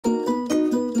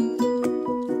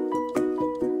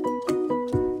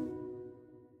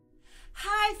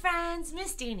friends,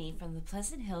 Miss Danny from the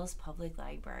Pleasant Hills Public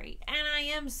Library, and I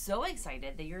am so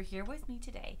excited that you're here with me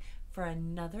today for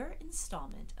another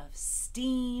installment of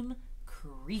STEAM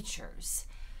Creatures.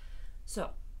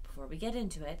 So, before we get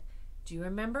into it, do you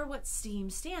remember what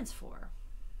STEAM stands for?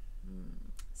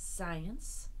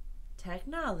 Science,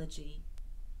 technology,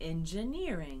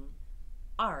 engineering,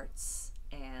 arts,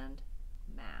 and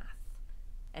math.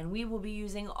 And we will be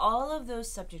using all of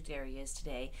those subject areas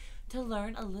today to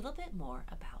learn a little bit more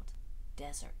about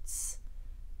deserts.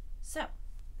 So,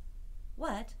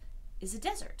 what is a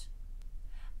desert?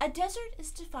 A desert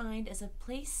is defined as a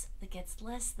place that gets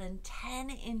less than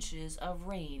 10 inches of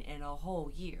rain in a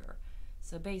whole year.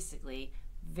 So basically,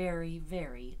 very,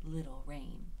 very little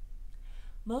rain.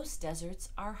 Most deserts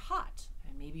are hot,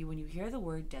 and maybe when you hear the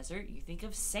word desert, you think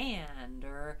of sand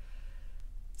or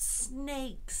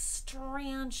snakes,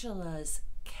 tarantulas,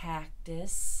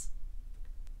 cactus.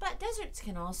 But deserts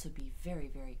can also be very,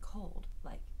 very cold,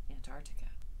 like Antarctica.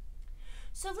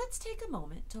 So let's take a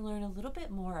moment to learn a little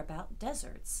bit more about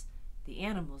deserts, the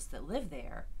animals that live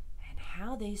there, and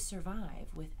how they survive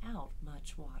without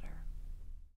much water.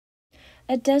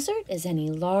 A desert is any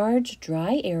large,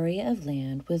 dry area of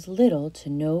land with little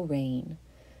to no rain.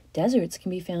 Deserts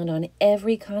can be found on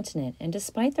every continent, and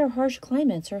despite their harsh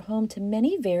climates, are home to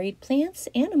many varied plants,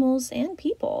 animals, and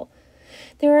people.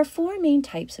 There are 4 main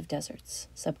types of deserts: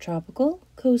 subtropical,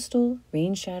 coastal,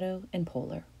 rain shadow, and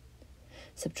polar.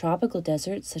 Subtropical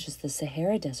deserts, such as the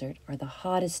Sahara Desert, are the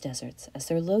hottest deserts as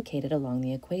they're located along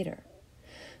the equator.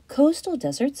 Coastal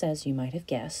deserts, as you might have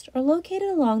guessed, are located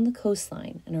along the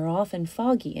coastline and are often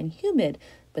foggy and humid,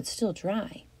 but still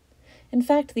dry. In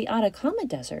fact, the Atacama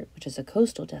Desert, which is a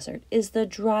coastal desert, is the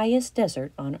driest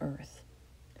desert on Earth.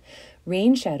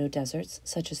 Rain shadow deserts,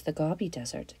 such as the Gobi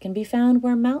Desert, can be found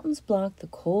where mountains block the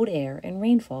cold air and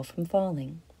rainfall from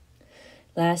falling.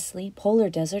 Lastly, polar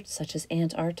deserts, such as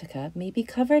Antarctica, may be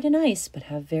covered in ice but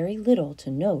have very little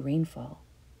to no rainfall.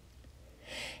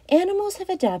 Animals have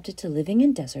adapted to living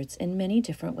in deserts in many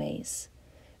different ways.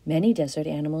 Many desert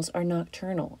animals are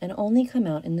nocturnal and only come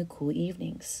out in the cool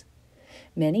evenings.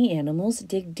 Many animals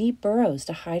dig deep burrows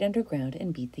to hide underground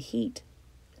and beat the heat.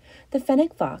 The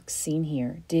fennec fox, seen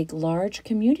here, dig large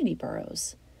community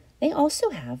burrows. They also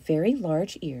have very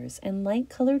large ears and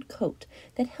light-colored coat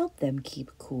that help them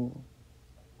keep cool.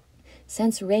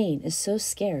 Since rain is so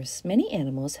scarce, many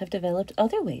animals have developed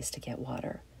other ways to get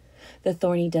water. The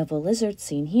thorny devil lizard,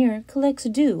 seen here, collects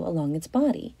dew along its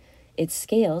body. Its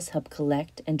scales help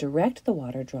collect and direct the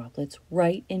water droplets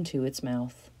right into its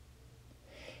mouth.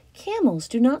 Camels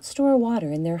do not store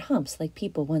water in their humps like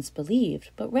people once believed,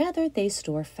 but rather they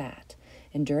store fat.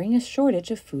 And during a shortage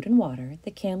of food and water,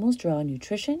 the camels draw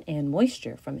nutrition and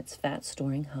moisture from its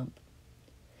fat-storing hump.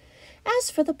 As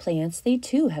for the plants, they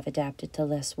too have adapted to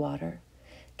less water.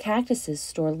 Cactuses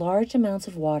store large amounts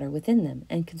of water within them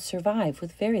and can survive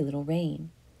with very little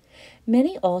rain.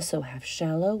 Many also have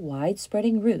shallow,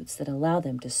 wide-spreading roots that allow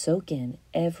them to soak in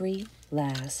every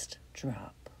last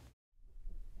drop.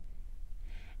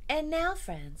 And now,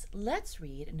 friends, let's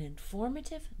read an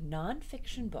informative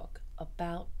nonfiction book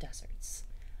about deserts.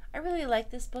 I really like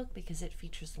this book because it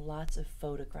features lots of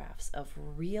photographs of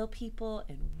real people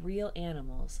and real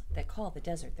animals that call the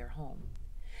desert their home.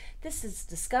 This is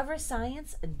Discover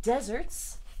Science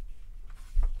Deserts,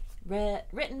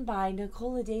 written by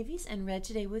Nicola Davies and read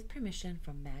today with permission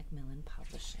from Macmillan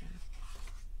Publishing.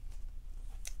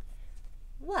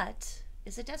 What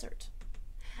is a desert?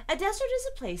 A desert is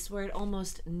a place where it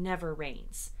almost never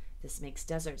rains. This makes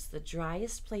deserts the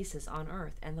driest places on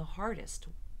Earth and the hardest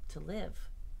to live.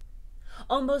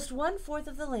 Almost 1/4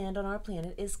 of the land on our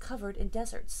planet is covered in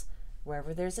deserts.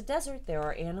 Wherever there's a desert, there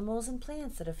are animals and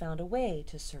plants that have found a way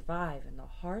to survive in the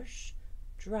harsh,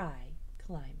 dry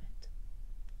climate.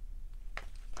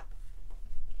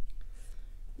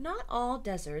 Not all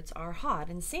deserts are hot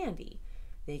and sandy.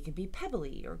 They can be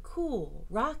pebbly or cool,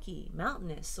 rocky,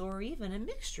 mountainous, or even a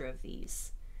mixture of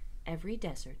these. Every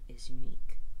desert is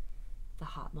unique. The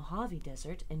hot Mojave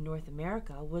Desert in North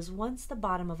America was once the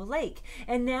bottom of a lake,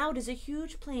 and now it is a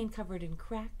huge plain covered in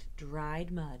cracked,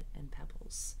 dried mud and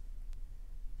pebbles.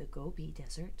 The Gobi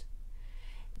Desert.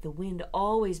 The wind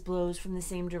always blows from the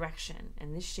same direction,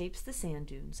 and this shapes the sand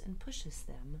dunes and pushes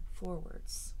them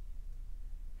forwards.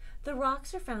 The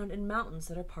rocks are found in mountains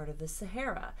that are part of the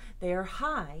Sahara. They are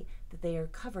high, that they are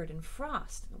covered in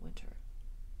frost in the winter.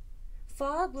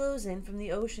 Fog blows in from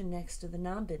the ocean next to the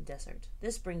Namib Desert.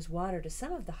 This brings water to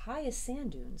some of the highest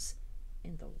sand dunes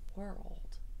in the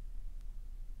world.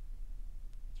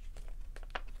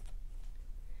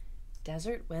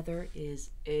 Desert weather is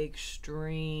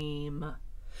extreme.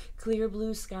 Clear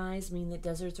blue skies mean that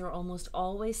deserts are almost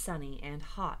always sunny and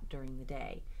hot during the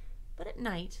day, but at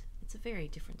night it's a very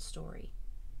different story.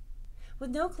 With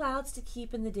no clouds to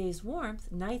keep in the day's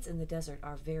warmth, nights in the desert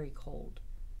are very cold.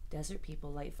 Desert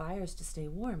people light fires to stay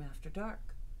warm after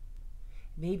dark.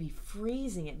 It may be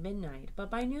freezing at midnight, but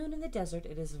by noon in the desert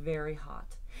it is very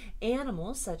hot.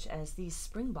 Animals, such as these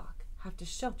springbok, have to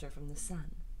shelter from the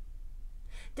sun.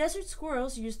 Desert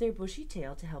squirrels use their bushy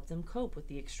tail to help them cope with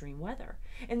the extreme weather.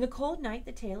 In the cold night,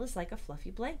 the tail is like a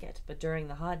fluffy blanket, but during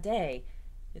the hot day,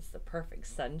 it's the perfect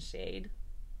sunshade.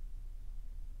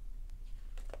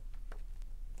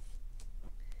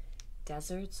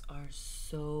 Deserts are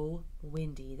so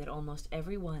windy that almost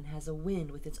every one has a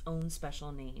wind with its own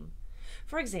special name.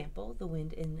 For example, the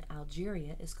wind in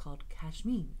Algeria is called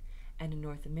Kashmin, and in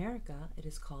North America it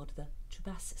is called the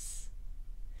Chubasis.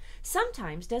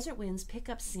 Sometimes desert winds pick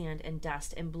up sand and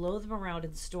dust and blow them around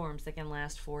in storms that can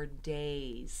last for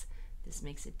days. This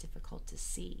makes it difficult to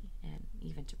see and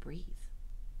even to breathe.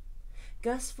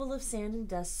 Gusts full of sand and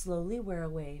dust slowly wear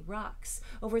away rocks.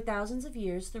 Over thousands of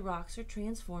years, the rocks are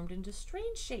transformed into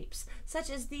strange shapes,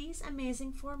 such as these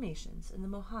amazing formations in the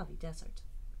Mojave Desert.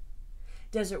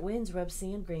 Desert winds rub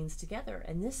sand grains together,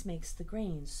 and this makes the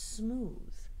grains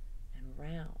smooth and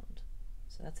round.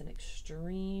 So that's an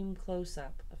extreme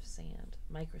close-up of sand,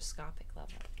 microscopic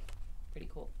level. Pretty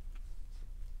cool.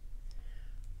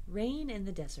 Rain in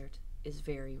the desert is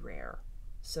very rare.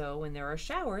 So when there are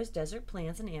showers, desert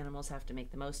plants and animals have to make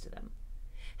the most of them.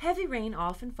 Heavy rain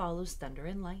often follows thunder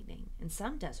and lightning. In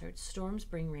some deserts, storms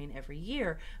bring rain every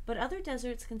year, but other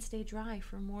deserts can stay dry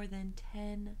for more than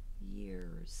 10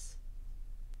 years.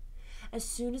 As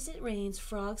soon as it rains,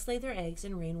 frogs lay their eggs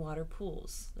in rainwater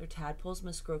pools. Their tadpoles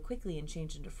must grow quickly and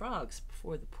change into frogs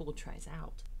before the pool dries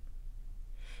out.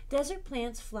 Desert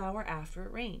plants flower after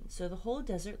it rains, so the whole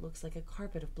desert looks like a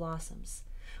carpet of blossoms.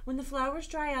 When the flowers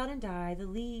dry out and die,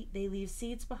 they leave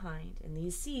seeds behind, and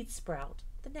these seeds sprout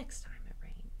the next time it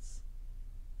rains.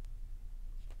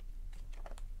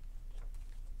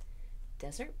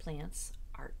 Desert plants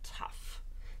are tough.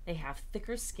 They have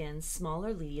thicker skins,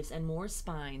 smaller leaves, and more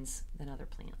spines than other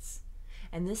plants.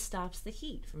 And this stops the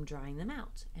heat from drying them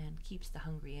out and keeps the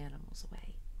hungry animals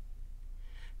away.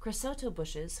 Chrysoto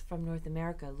bushes from North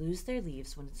America lose their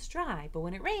leaves when it's dry, but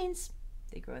when it rains,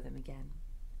 they grow them again.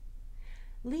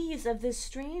 Leaves of this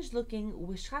strange-looking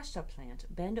waxy plant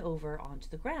bend over onto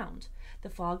the ground. The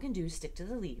fog and dew stick to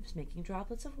the leaves, making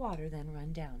droplets of water then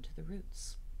run down to the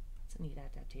roots. That's a neat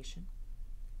adaptation.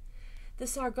 The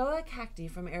sargoa cacti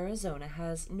from Arizona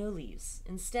has no leaves.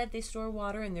 Instead, they store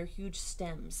water in their huge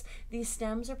stems. These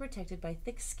stems are protected by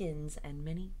thick skins and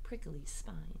many prickly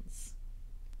spines.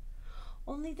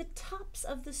 Only the tops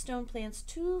of the stone plant's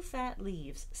two fat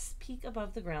leaves peek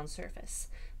above the ground surface.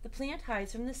 The plant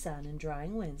hides from the sun and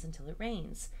drying winds until it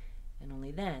rains, and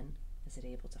only then is it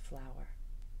able to flower.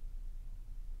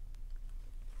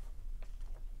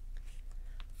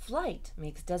 Flight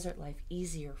makes desert life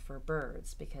easier for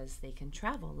birds because they can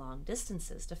travel long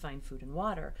distances to find food and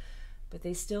water, but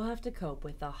they still have to cope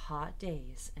with the hot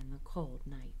days and the cold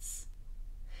nights.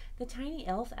 The tiny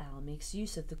elf owl makes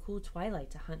use of the cool twilight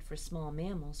to hunt for small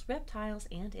mammals, reptiles,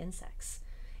 and insects.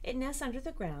 It nests under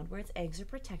the ground where its eggs are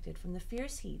protected from the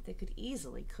fierce heat that could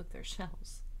easily cook their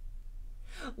shells.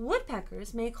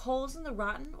 Woodpeckers make holes in the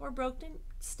rotten or broken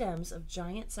stems of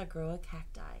giant sargoa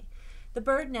cacti. The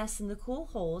bird nests in the cool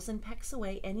holes and pecks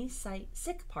away any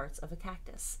sick parts of a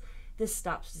cactus. This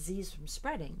stops disease from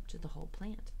spreading to the whole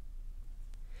plant.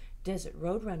 Desert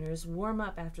roadrunners warm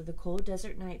up after the cold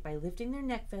desert night by lifting their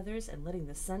neck feathers and letting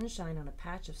the sun shine on a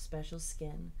patch of special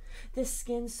skin. This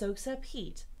skin soaks up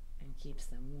heat and keeps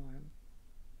them warm.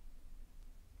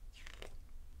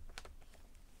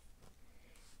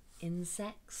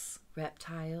 Insects,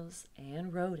 reptiles,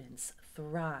 and rodents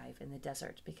thrive in the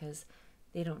desert because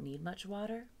they don't need much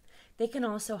water. They can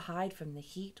also hide from the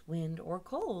heat, wind, or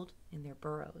cold in their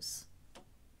burrows.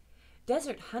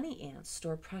 Desert honey ants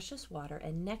store precious water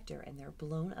and nectar in their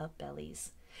blown-up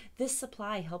bellies. This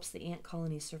supply helps the ant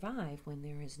colony survive when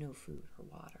there is no food or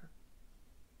water.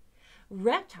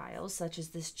 Reptiles, such as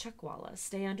this chuckwalla,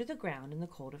 stay under the ground in the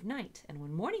cold of night, and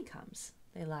when morning comes,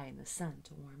 they lie in the sun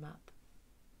to warm up.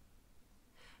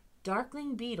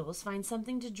 Darkling beetles find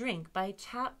something to drink by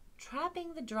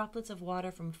trapping the droplets of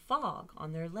water from fog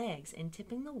on their legs and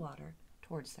tipping the water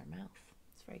towards their mouth.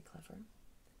 It's very clever.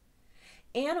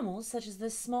 Animals, such as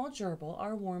this small gerbil,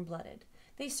 are warm-blooded.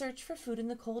 They search for food in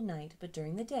the cold night, but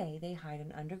during the day they hide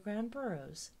in underground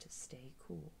burrows to stay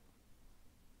cool.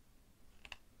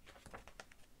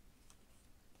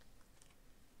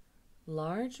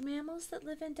 Large mammals that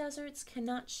live in deserts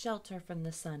cannot shelter from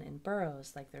the sun in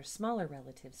burrows like their smaller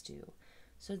relatives do,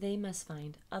 so they must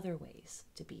find other ways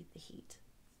to beat the heat.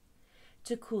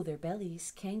 To cool their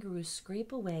bellies, kangaroos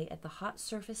scrape away at the hot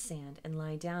surface sand and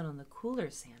lie down on the cooler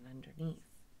sand underneath.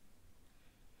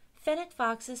 Fennec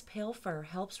foxes' pale fur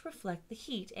helps reflect the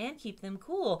heat and keep them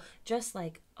cool, just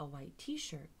like a white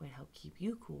t-shirt would help keep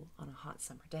you cool on a hot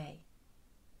summer day.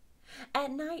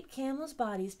 At night, camels'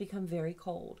 bodies become very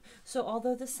cold, so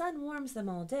although the sun warms them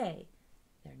all day,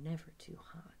 they're never too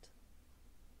hot.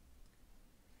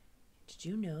 Did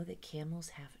you know that camels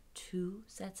have 2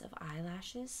 sets of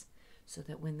eyelashes, so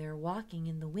that when they're walking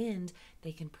in the wind,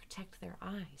 they can protect their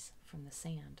eyes from the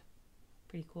sand?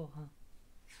 Pretty cool, huh?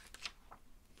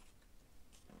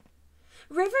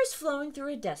 Rivers flowing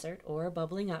through a desert or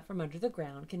bubbling up from under the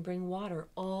ground can bring water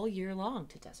all year long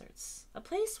to deserts. A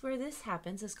place where this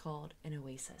happens is called an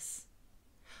oasis.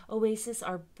 Oases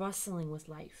are bustling with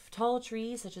life. Tall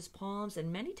trees such as palms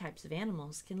and many types of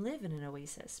animals can live in an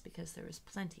oasis because there is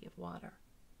plenty of water.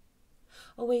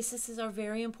 Oases are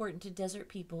very important to desert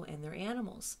people and their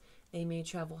animals. They may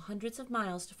travel hundreds of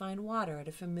miles to find water at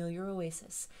a familiar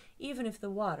oasis, even if the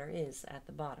water is at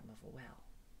the bottom of a well.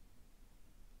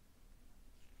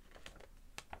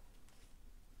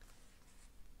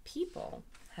 People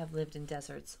have lived in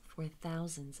deserts for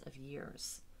thousands of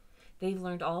years. They've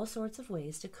learned all sorts of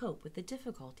ways to cope with the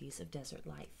difficulties of desert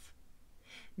life.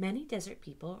 Many desert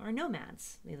people are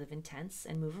nomads. They live in tents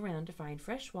and move around to find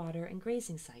fresh water and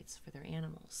grazing sites for their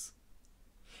animals.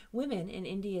 Women in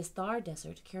India's Thar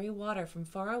Desert carry water from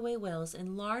faraway wells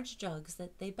in large jugs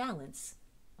that they balance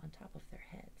on top of their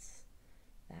heads.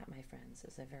 That, my friends,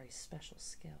 is a very special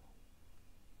skill.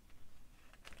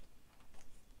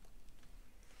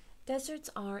 Deserts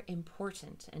are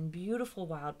important and beautiful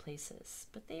wild places,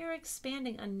 but they are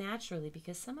expanding unnaturally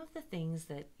because some of the things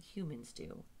that humans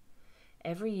do.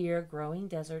 Every year, growing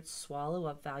deserts swallow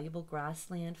up valuable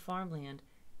grassland, farmland,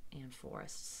 and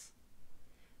forests.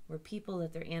 Where people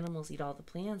let their animals eat all the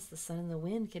plants, the sun and the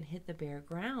wind can hit the bare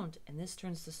ground, and this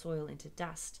turns the soil into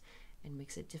dust and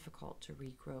makes it difficult to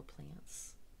regrow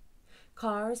plants.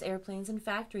 Cars, airplanes, and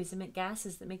factories emit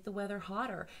gases that make the weather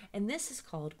hotter, and this is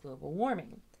called global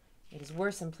warming. It is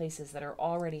worse in places that are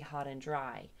already hot and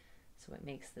dry, so it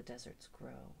makes the deserts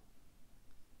grow.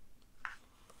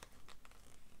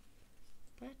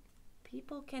 But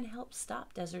people can help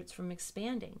stop deserts from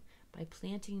expanding by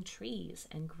planting trees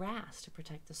and grass to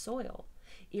protect the soil.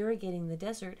 Irrigating the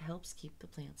desert helps keep the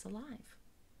plants alive.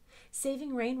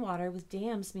 Saving rainwater with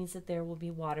dams means that there will be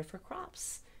water for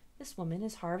crops. This woman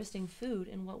is harvesting food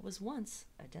in what was once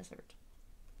a desert.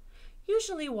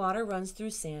 Usually water runs through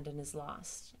sand and is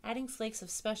lost. Adding flakes of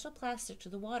special plastic to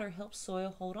the water helps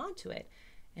soil hold on to it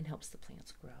and helps the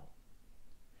plants grow.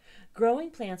 Growing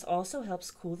plants also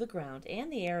helps cool the ground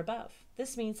and the air above.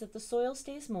 This means that the soil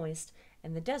stays moist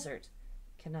and the desert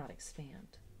cannot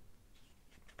expand.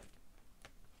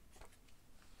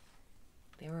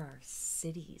 There are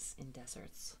cities in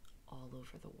deserts all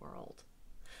over the world.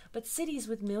 But cities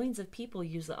with millions of people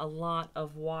use a lot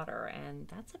of water, and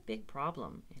that's a big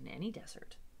problem in any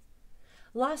desert.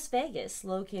 Las Vegas,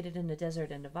 located in a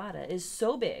desert in Nevada, is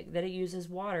so big that it uses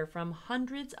water from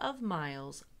hundreds of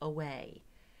miles away.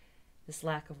 This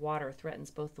lack of water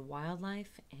threatens both the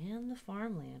wildlife and the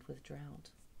farmland with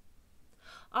drought.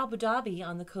 Abu Dhabi,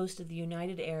 on the coast of the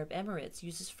United Arab Emirates,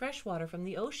 uses fresh water from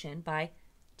the ocean by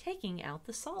taking out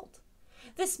the salt.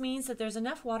 This means that there's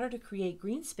enough water to create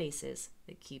green spaces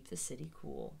that keep the city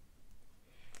cool.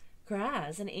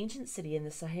 Graz, an ancient city in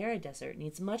the Sahara Desert,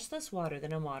 needs much less water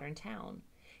than a modern town.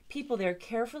 People there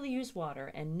carefully use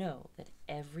water and know that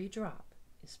every drop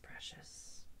is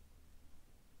precious.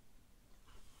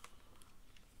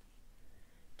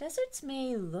 Deserts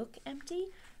may look empty,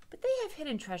 but they have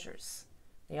hidden treasures.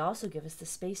 They also give us the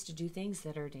space to do things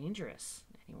that are dangerous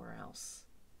anywhere else.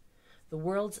 The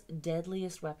world's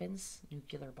deadliest weapons,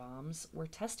 nuclear bombs, were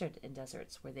tested in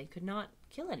deserts where they could not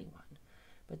kill anyone.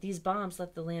 But these bombs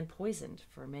left the land poisoned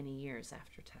for many years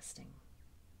after testing.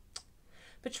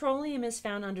 Petroleum is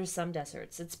found under some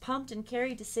deserts. It's pumped and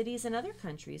carried to cities and other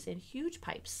countries in huge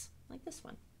pipes, like this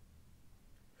one.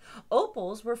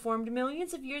 Opals were formed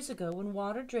millions of years ago when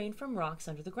water drained from rocks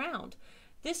under the ground.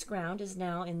 This ground is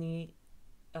now in the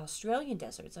Australian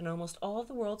deserts, and almost all of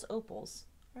the world's opals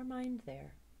are mined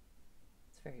there.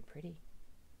 Very pretty.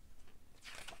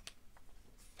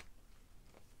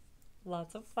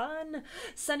 Lots of fun.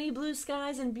 Sunny blue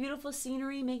skies and beautiful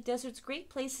scenery make deserts great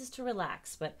places to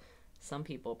relax, but some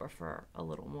people prefer a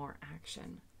little more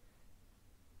action.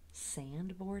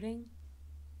 Sandboarding?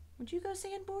 Would you go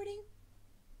sandboarding?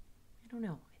 I don't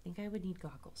know. I think I would need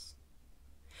goggles.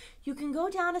 You can go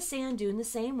down a sand dune the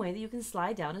same way that you can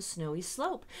slide down a snowy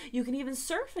slope. You can even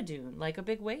surf a dune like a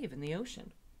big wave in the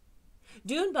ocean.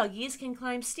 Dune buggies can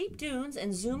climb steep dunes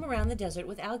and zoom around the desert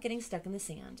without getting stuck in the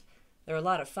sand. They're a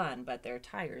lot of fun, but their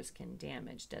tires can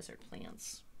damage desert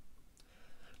plants.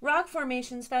 Rock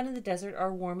formations found in the desert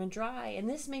are warm and dry, and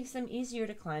this makes them easier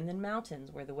to climb than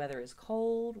mountains where the weather is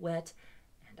cold, wet,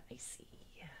 and icy.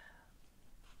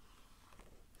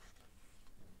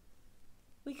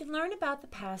 We can learn about the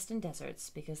past in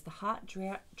deserts because the hot,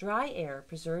 dry air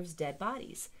preserves dead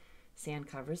bodies. Sand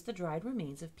covers the dried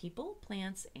remains of people,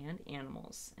 plants, and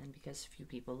animals. And because few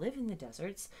people live in the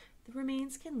deserts, the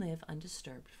remains can live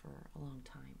undisturbed for a long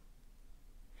time.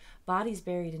 Bodies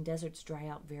buried in deserts dry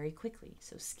out very quickly,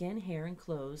 so skin, hair, and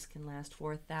clothes can last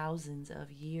for thousands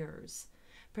of years.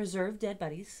 Preserved dead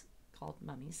bodies, called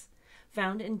mummies,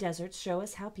 found in deserts show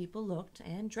us how people looked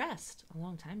and dressed a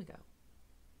long time ago.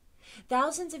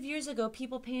 Thousands of years ago,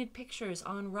 people painted pictures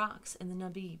on rocks in the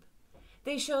Namib.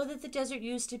 They show that the desert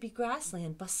used to be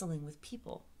grassland bustling with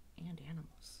people and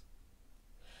animals.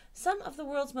 Some of the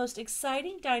world's most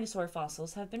exciting dinosaur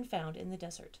fossils have been found in the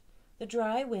desert. The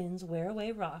dry winds wear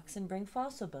away rocks and bring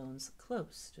fossil bones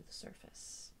close to the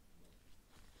surface.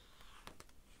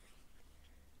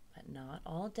 But not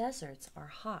all deserts are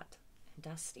hot and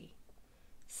dusty.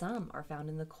 Some are found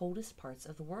in the coldest parts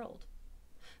of the world.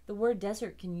 The word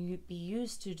desert can be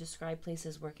used to describe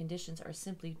places where conditions are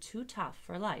simply too tough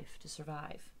for life to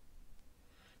survive.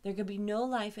 There could be no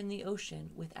life in the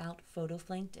ocean without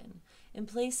phytoplankton. In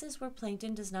places where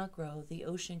plankton does not grow, the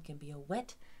ocean can be a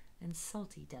wet and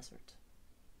salty desert.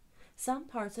 Some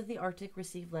parts of the Arctic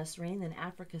receive less rain than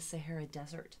Africa's Sahara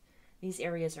Desert. These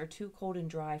areas are too cold and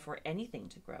dry for anything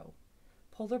to grow.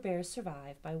 Polar bears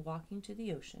survive by walking to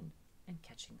the ocean and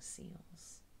catching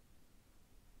seals.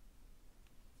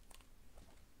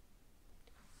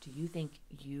 Do you think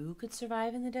you could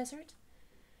survive in the desert?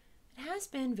 It has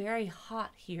been very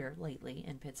hot here lately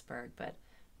in Pittsburgh, but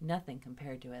nothing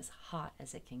compared to as hot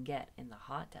as it can get in the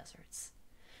hot deserts.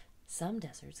 Some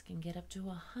deserts can get up to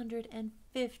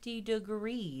 150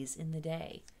 degrees in the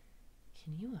day.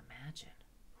 Can you imagine?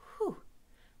 Whew,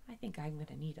 I think I'm going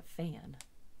to need a fan.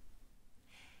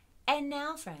 And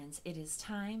now, friends, it is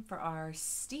time for our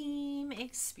STEAM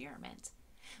experiment.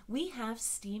 We have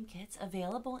STEAM kits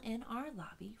available in our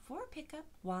lobby for pickup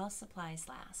while supplies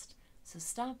last. So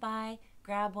stop by,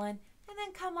 grab one, and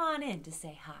then come on in to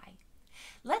say hi.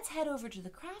 Let's head over to the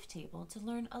craft table to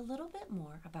learn a little bit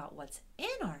more about what's in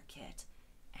our kit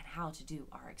and how to do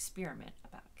our experiment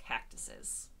about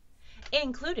cactuses.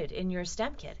 Included in your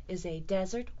STEM kit is a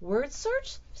desert word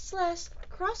search /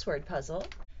 crossword puzzle,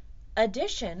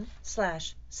 addition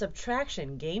 /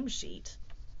 subtraction game sheet,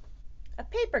 a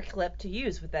paper clip to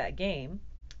use with that game,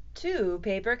 2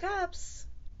 paper cups,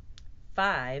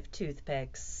 5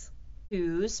 toothpicks,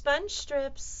 2 sponge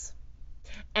strips,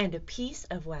 and a piece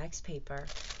of wax paper.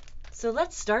 So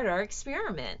let's start our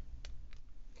experiment.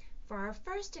 For our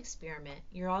first experiment,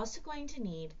 you're also going to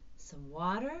need some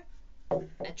water,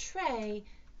 a tray,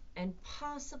 and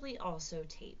possibly also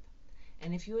tape.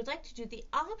 And if you would like to do the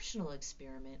optional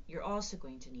experiment, you're also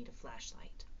going to need a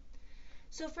flashlight.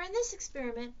 So for this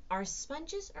experiment, our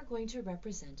sponges are going to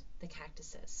represent the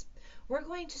cactuses. We're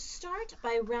going to start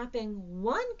by wrapping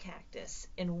one cactus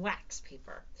in wax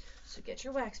paper. So get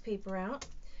your wax paper out.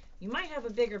 You might have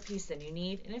a bigger piece than you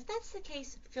need, and if that's the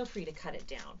case, feel free to cut it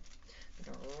down.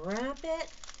 I'm going to wrap it.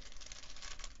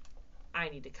 I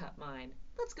need to cut mine.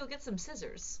 Let's go get some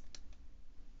scissors.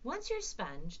 Once your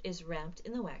sponge is wrapped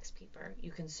in the wax paper,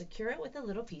 you can secure it with a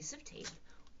little piece of tape,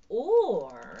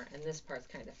 or, and this part's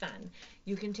kind of fun,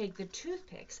 you can take the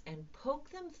toothpicks and poke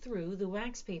them through the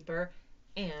wax paper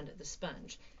and the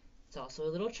sponge. It's also a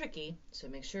little tricky, so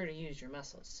make sure to use your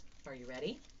muscles. Are you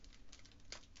ready?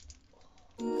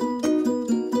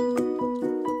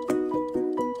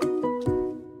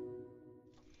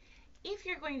 If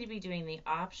you're going to be doing the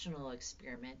optional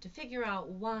experiment to figure out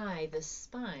why the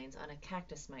spines on a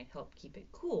cactus might help keep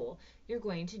it cool, you're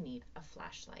going to need a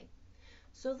flashlight.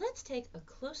 So let's take a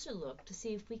closer look to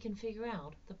see if we can figure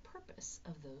out the purpose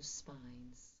of those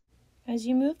spines. As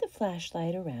you move the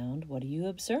flashlight around, what do you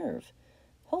observe?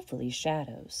 Hopefully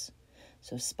shadows.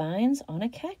 So spines on a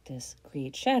cactus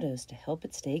create shadows to help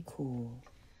it stay cool.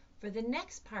 For the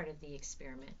next part of the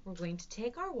experiment, we're going to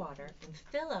take our water and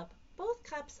fill up both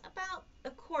cups about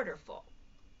a quarter full.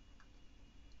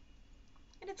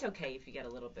 And it's okay if you get a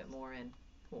little bit more in, it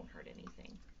won't hurt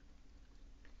anything.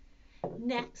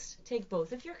 Next, take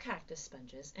both of your cactus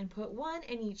sponges and put one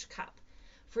in each cup.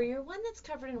 For your one that's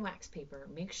covered in wax paper,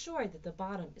 make sure that the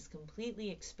bottom is completely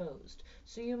exposed.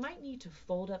 So you might need to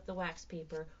fold up the wax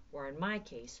paper, or in my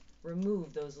case,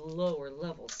 remove those lower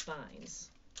level spines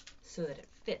so that it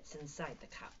fits inside the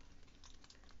cup.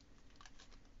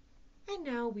 And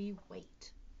now we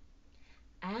wait.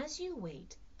 As you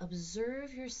wait,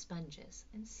 observe your sponges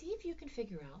and see if you can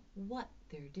figure out what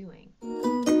they're doing.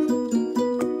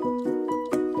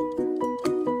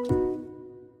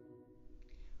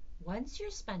 Once your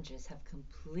sponges have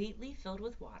completely filled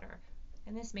with water,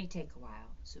 and this may take a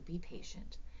while, so be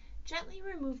patient, gently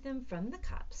remove them from the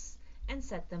cups and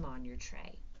set them on your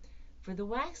tray. For the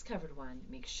wax-covered one,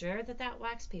 make sure that that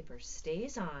wax paper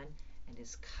stays on and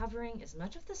is covering as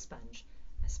much of the sponge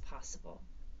as possible.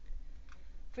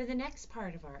 For the next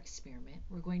part of our experiment,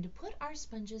 we're going to put our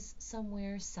sponges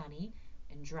somewhere sunny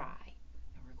and dry,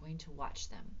 and we're going to watch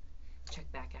them.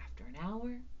 Check back after an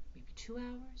hour, maybe 2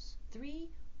 hours, 3,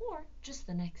 or just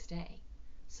the next day.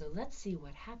 So let's see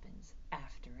what happens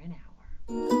after an hour.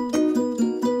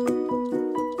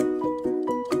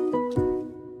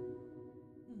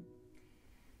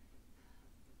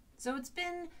 So it's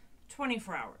been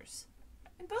 24 hours,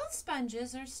 and both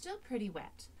sponges are still pretty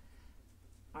wet.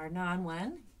 Our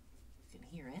non-one, you can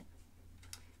hear it,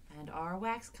 and our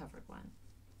wax-covered one.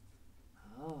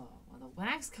 Oh, well, the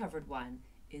wax-covered one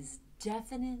is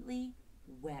definitely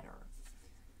wetter.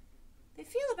 They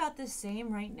feel about the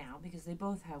same right now because they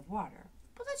both have water,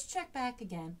 but let's check back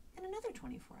again in another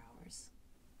 24 hours.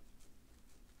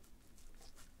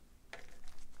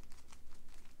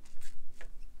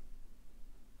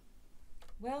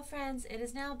 Well, friends, it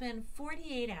has now been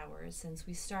 48 hours since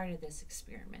we started this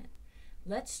experiment.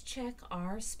 Let's check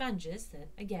our sponges that,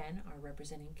 again, are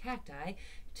representing cacti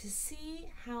to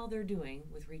see how they're doing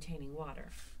with retaining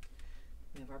water.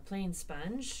 We have our plain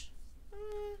sponge.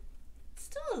 It's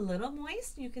still a little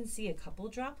moist. You can see a couple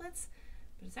droplets,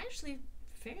 but it's actually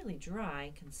fairly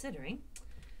dry considering.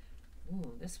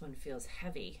 Ooh, this one feels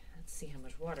heavy. Let's see how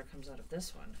much water comes out of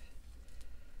this one.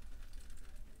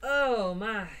 Oh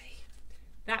my!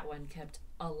 That one kept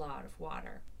a lot of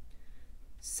water.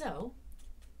 So,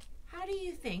 how do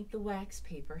you think the wax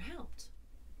paper helped?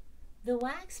 The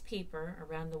wax paper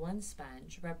around the one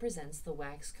sponge represents the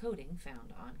wax coating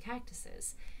found on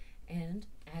cactuses. And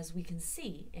as we can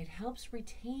see, it helps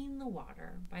retain the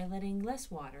water by letting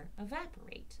less water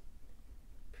evaporate.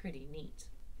 Pretty neat.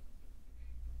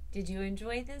 Did you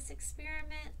enjoy this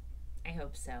experiment? I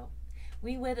hope so.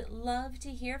 We would love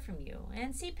to hear from you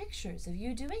and see pictures of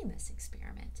you doing this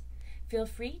experiment. Feel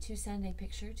free to send a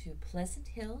picture to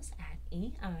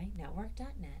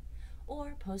pleasanthills@einetwork.net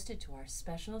or post it to our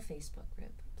special Facebook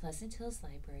group, Pleasant Hills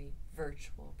Library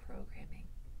Virtual Programming.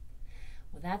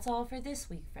 Well, that's all for this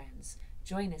week, friends.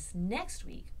 Join us next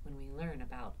week when we learn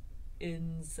about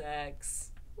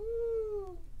insects.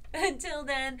 Woo! Until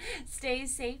then, stay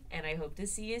safe, and I hope to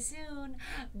see you soon.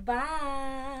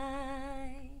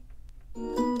 Bye!